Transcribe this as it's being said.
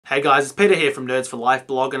Hey guys, it's Peter here from Nerds for Life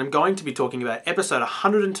blog, and I'm going to be talking about episode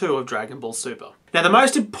 102 of Dragon Ball Super. Now, the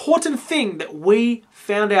most important thing that we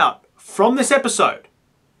found out from this episode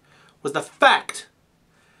was the fact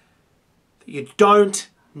that you don't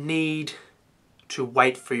need to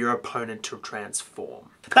wait for your opponent to transform.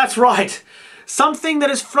 That's right! Something that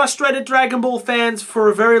has frustrated Dragon Ball fans for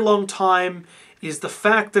a very long time is the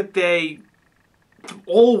fact that they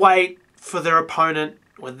all wait for their opponent,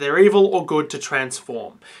 whether they're evil or good, to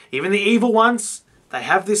transform. Even the evil ones, they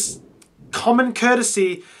have this common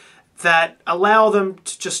courtesy that allow them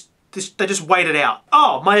to they just wait it out.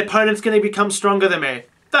 Oh, my opponent's going to become stronger than me.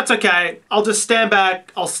 That's okay. I'll just stand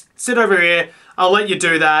back. I'll sit over here. I'll let you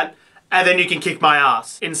do that. And then you can kick my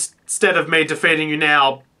ass. Instead of me defeating you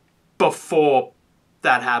now before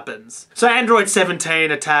that happens. So Android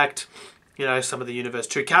 17 attacked, some of the Universe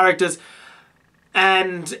 2 characters.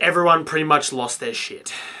 And everyone pretty much lost their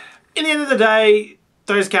shit. In the end of the day,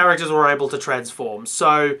 those characters were able to transform,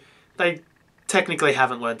 so they technically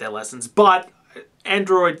haven't learned their lessons, but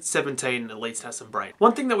Android 17 at least has some brain.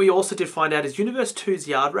 One thing that we also did find out is Universe 2's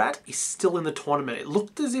Yardrat is still in the tournament. It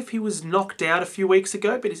looked as if he was knocked out a few weeks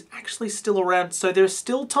ago, but he's actually still around, so there's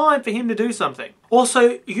still time for him to do something.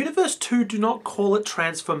 Also, Universe 2 do not call it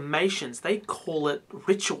transformations, they call it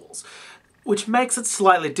rituals, which makes it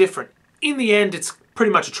slightly different. In the end, it's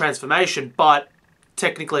pretty much a transformation, but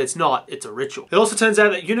technically it's not, it's a ritual. It also turns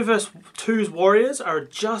out that Universe 2's warriors are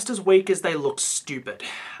just as weak as they look stupid.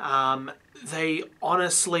 They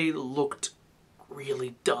honestly looked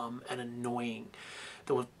really dumb and annoying.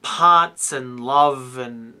 There were parts and love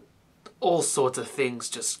and all sorts of things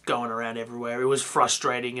just going around everywhere. It was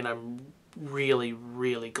frustrating, and I'm really,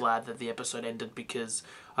 really glad that the episode ended because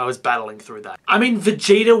I was battling through that. I mean,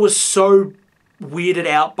 Vegeta was so weirded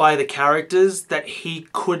out by the characters that he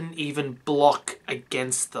couldn't even block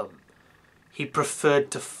against them. He preferred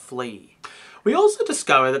to flee. We also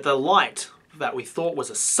discover that the light that we thought was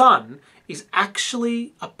a sun is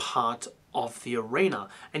actually a part of the arena,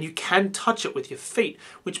 and you can touch it with your feet,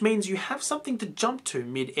 which means you have something to jump to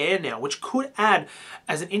mid-air now, which could add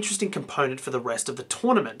as an interesting component for the rest of the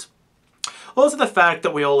tournament. Also the fact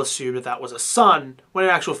that we all assumed that was a sun, when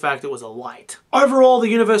in actual fact it was a light. Overall, the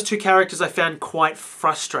Universe 2 characters I found quite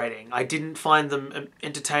frustrating. I didn't find them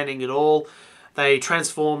entertaining at all. They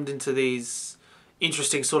transformed into these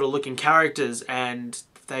interesting sort of looking characters, and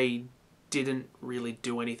they didn't really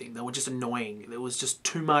do anything. They were just annoying. There was just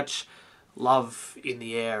too much love in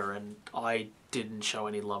the air, and I didn't show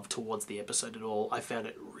any love towards the episode at all. I found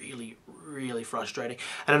it really, really frustrating.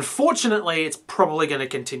 And unfortunately, it's probably going to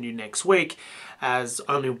continue next week, as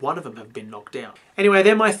only one of them have been knocked down. Anyway,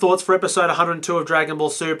 they're my thoughts for episode 102 of Dragon Ball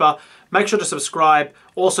Super. Make sure to subscribe.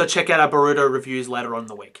 Also, check out our Boruto reviews later on in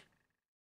the week.